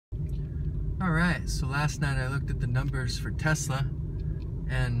Alright, so last night I looked at the numbers for Tesla,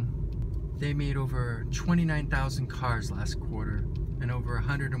 and they made over 29,000 cars last quarter and over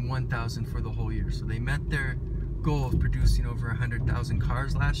 101,000 for the whole year. So they met their goal of producing over 100,000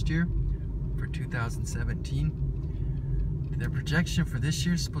 cars last year for 2017. Their projection for this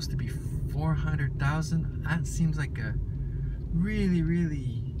year is supposed to be 400,000. That seems like a really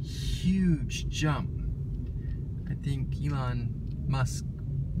huge jump. I think Elon Musk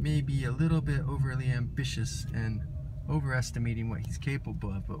may be a little bit overly ambitious and overestimating what he's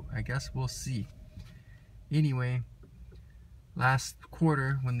capable of, but I guess we'll see. Anyway, last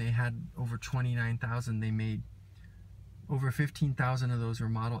quarter when they had over 29,000, they made over 15,000 of those were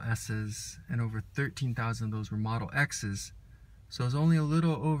Model S's and over 13,000 of those were Model X's. So it was only a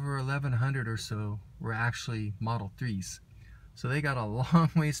little over 1,100 or so were actually Model 3s. So they got a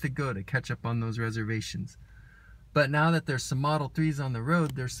long ways to go to catch up on those reservations. But now that there's some Model 3s on the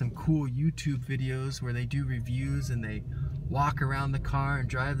road, there's some cool YouTube videos where they do reviews and they walk around the car and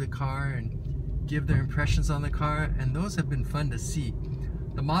drive the car and give their impressions on the car, and those have been fun to see.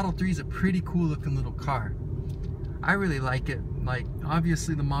 The Model 3 is a pretty cool looking little car. I really like it. Like,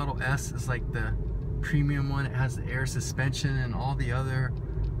 obviously the Model S is like the premium one. It has the air suspension and all the other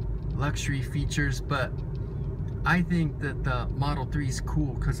luxury features, but I think that the Model 3 is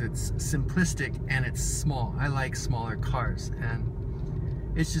cool because it's simplistic and it's small. I like smaller cars,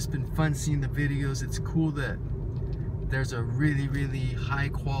 and it's just been fun seeing the videos. It's cool that there's a really high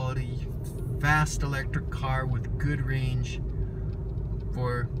quality, fast electric car with good range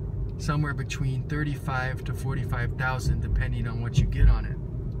for somewhere between 35 to 45,000 depending on what you get on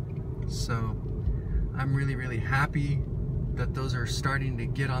it. So I'm really happy that those are starting to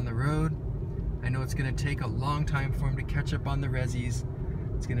get on the road. I know it's going to take a long time for them to catch up on the resis.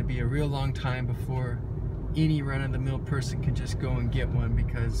 It's going to be a real long time before any run-of-the-mill person can just go and get one,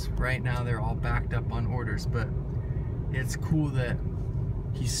 because right now they're all backed up on orders. But it's cool that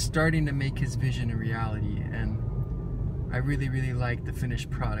he's starting to make his vision a reality, and I really like the finished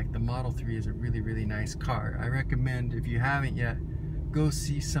product. The Model 3 is a really nice car. I recommend, if you haven't yet, go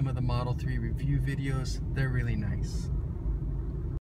see some of the Model 3 review videos. They're really nice.